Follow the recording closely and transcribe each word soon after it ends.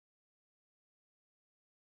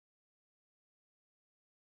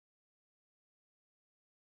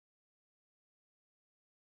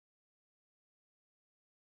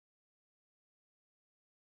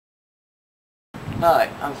Hi,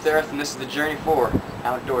 I'm Thereth, and this is the Journey 4,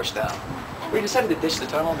 outdoor style. We decided to ditch the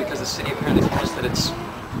tunnel because the city apparently told us that it's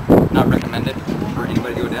not recommended for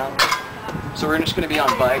anybody to go down. So we're just going to be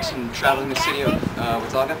on bikes and traveling the city of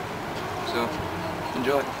Watauga. So,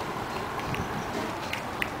 enjoy.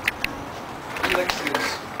 What you like to do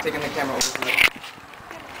is taking the camera over from there.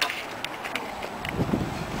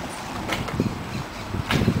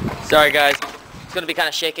 Sorry guys, it's going to be kind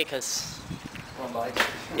of shaky because We're on bikes.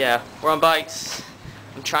 Yeah, we're on bikes.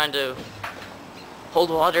 I'm trying to hold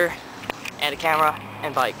water and a camera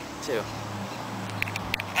and bike too.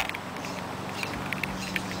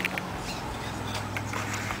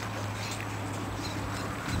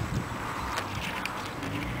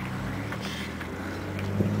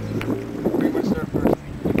 Where you want to start first?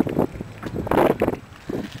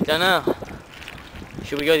 Don't know.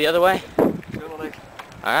 Should we go the other way? Go to the lake.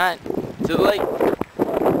 Alright, to the lake.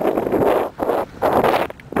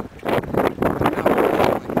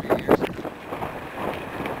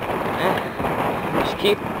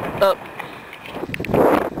 Keep up.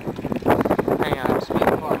 Hang on.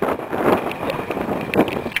 Smith Park.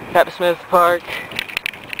 Pepper Smith Park.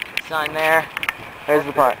 Sign there. There's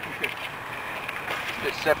the park. It's a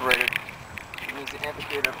bit separated. It means the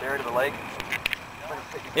amphitheater up there to the lake.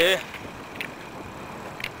 Yeah.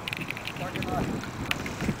 Parking lot.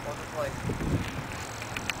 Public lake.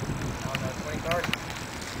 On 20 cars.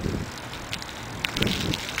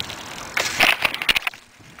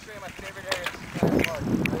 Show you my favorite area.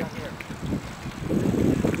 Right on here.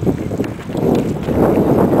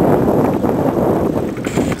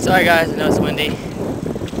 Sorry guys, I know it's windy.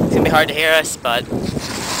 It's gonna be hard to hear us, but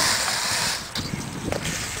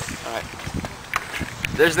Alright.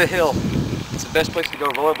 There's the hill. It's the best place to go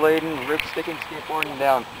rollerblading, rip sticking, skateboarding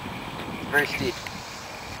down. Very steep.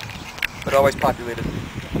 But always populated.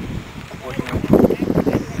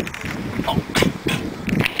 oh.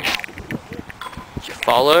 Did you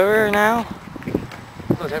follow her now?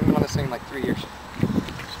 I haven't been on this thing in like 3 years.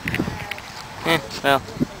 Well,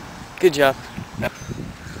 good job. Yep.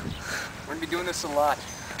 We're going to be doing this a lot.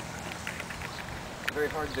 It's very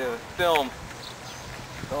hard to film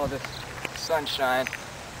with all this sunshine.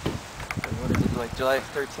 What is it, like July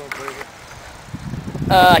 13th, what is it?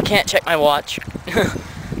 I can't check my watch.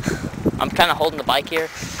 I'm kind of holding the bike here.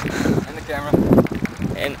 And the camera.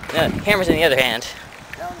 And the camera's in the other hand.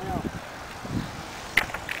 Downhill.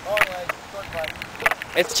 Long leg, short bike.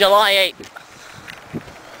 It's July 8th.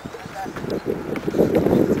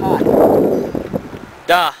 It's hot.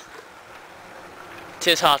 Duh.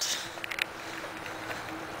 'Tis hot.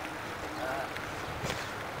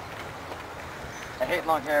 I hate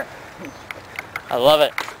long hair. I love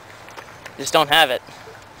it. Just don't have it.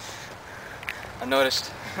 I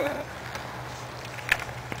noticed.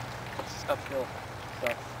 It's uphill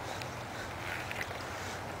stuff.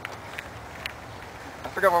 I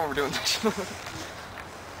forgot what we were doing.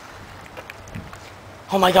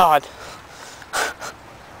 Oh my god.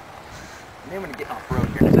 Maybe I'm gonna get off road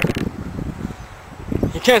here in a second.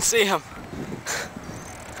 You can't see him.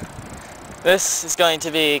 This is going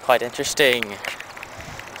to be quite interesting.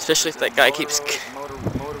 Especially if that guy keeps...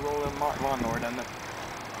 Motorola lawnmower down there.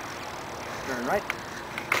 Turn right.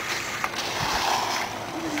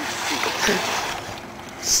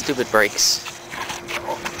 Stupid brakes.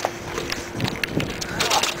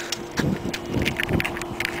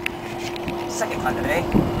 Second time today.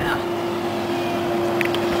 Yeah.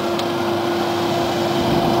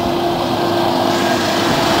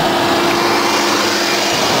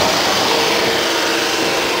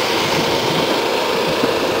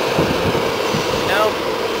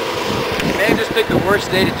 Picked the worst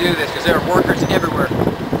day to do this because there are workers everywhere.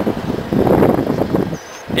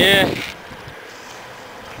 Yeah.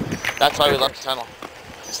 That's why we left the tunnel.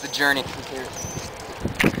 It's the journey.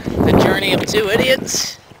 The journey of two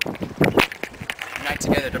idiots. Night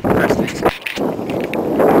together to procrastinate.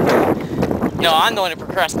 No, I'm the one who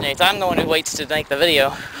procrastinates. I'm the one who waits to make the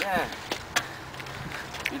video. Yeah.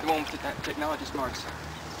 You're the one with the technology smarts.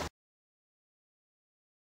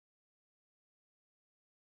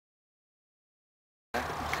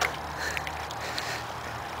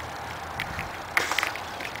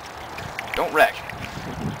 Don't wreck.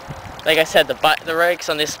 Like I said, the brakes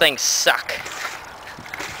on this thing suck.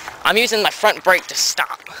 I'm using my front brake to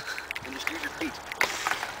stop. And just use your feet.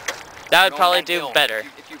 That would probably do better.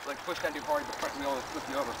 If you like push down too hard, the front wheel will flip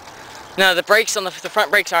you over. No, the brakes on the front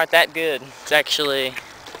brakes aren't that good. It's actually,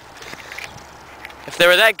 if they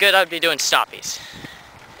were that good, I'd be doing stoppies.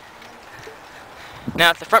 Now,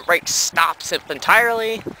 if the front brake stops it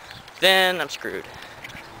entirely, then I'm screwed.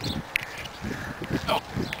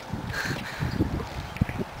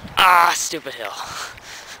 Ah, stupid hill.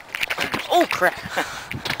 Oh, crap.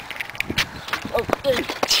 Oh,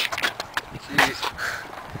 jeez.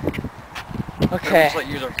 okay. Just let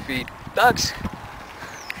use our feet. Ducks.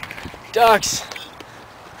 Ducks.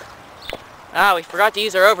 Ah, we forgot to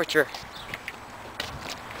use our overture.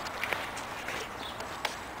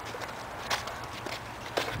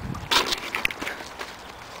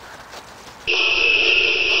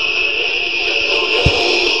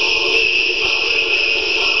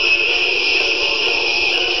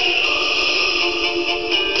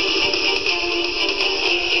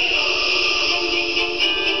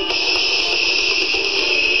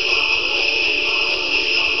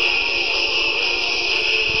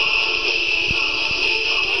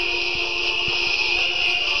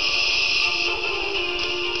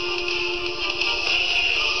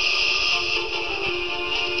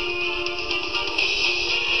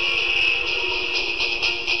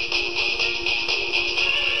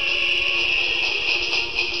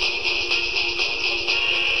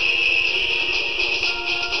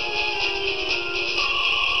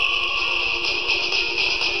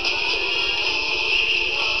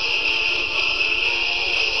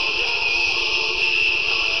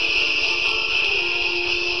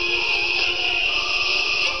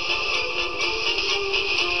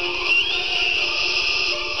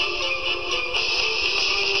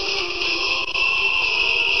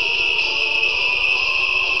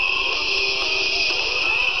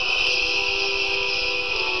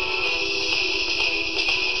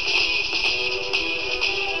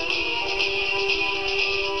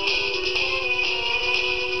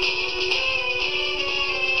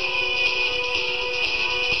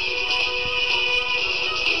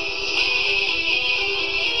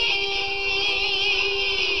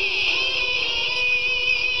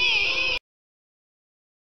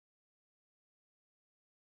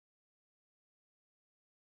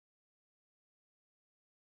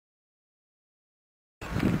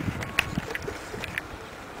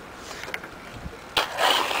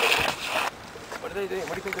 What are they doing?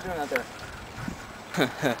 What do you think they're doing out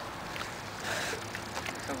there?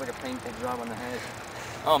 Sounds like a painful job on the head.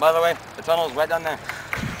 Oh, by the way, the tunnel is wet down there.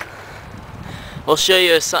 We'll show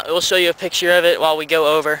you a picture of it while we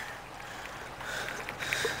go over.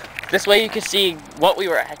 This way you can see what we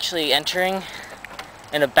were actually entering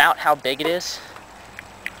and about how big it is.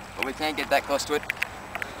 But we can't get that close to it.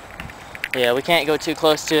 Yeah, we can't go too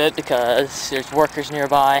close to it because there's workers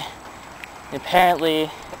nearby. And apparently,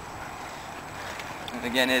 And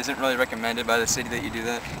again, it isn't really recommended by the city that you do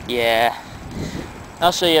that. yeah.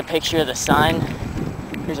 I'll show you a picture of the sign.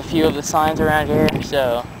 There's a few of the signs around here,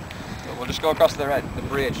 so We'll just go across the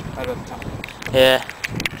bridge right up top. yeah.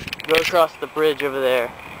 Go across the bridge over there.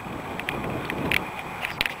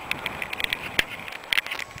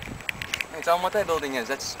 Hey, tell them what that building is.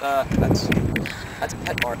 That's a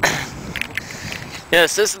pet mart.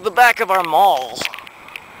 Yes, this is the back of our mall.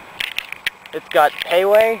 It's got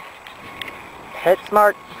Payway,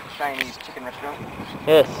 PetSmart. Chinese chicken restaurant.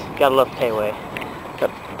 Yes, gotta love Payway.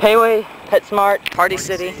 Got Payway, PetSmart, Party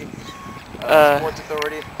City. Sports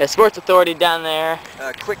Authority. Yeah, Sports Authority down there.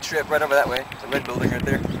 Quick Trip right over that way. It's a red building right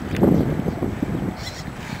there.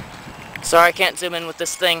 Sorry I can't zoom in with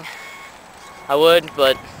this thing. I would,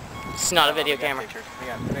 but it's not a video camera. We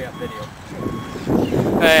got video.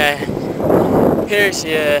 Here's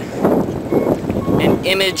an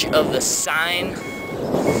image of the sign.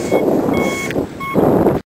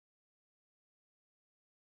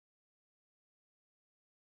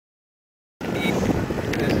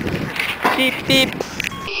 Beep, beep.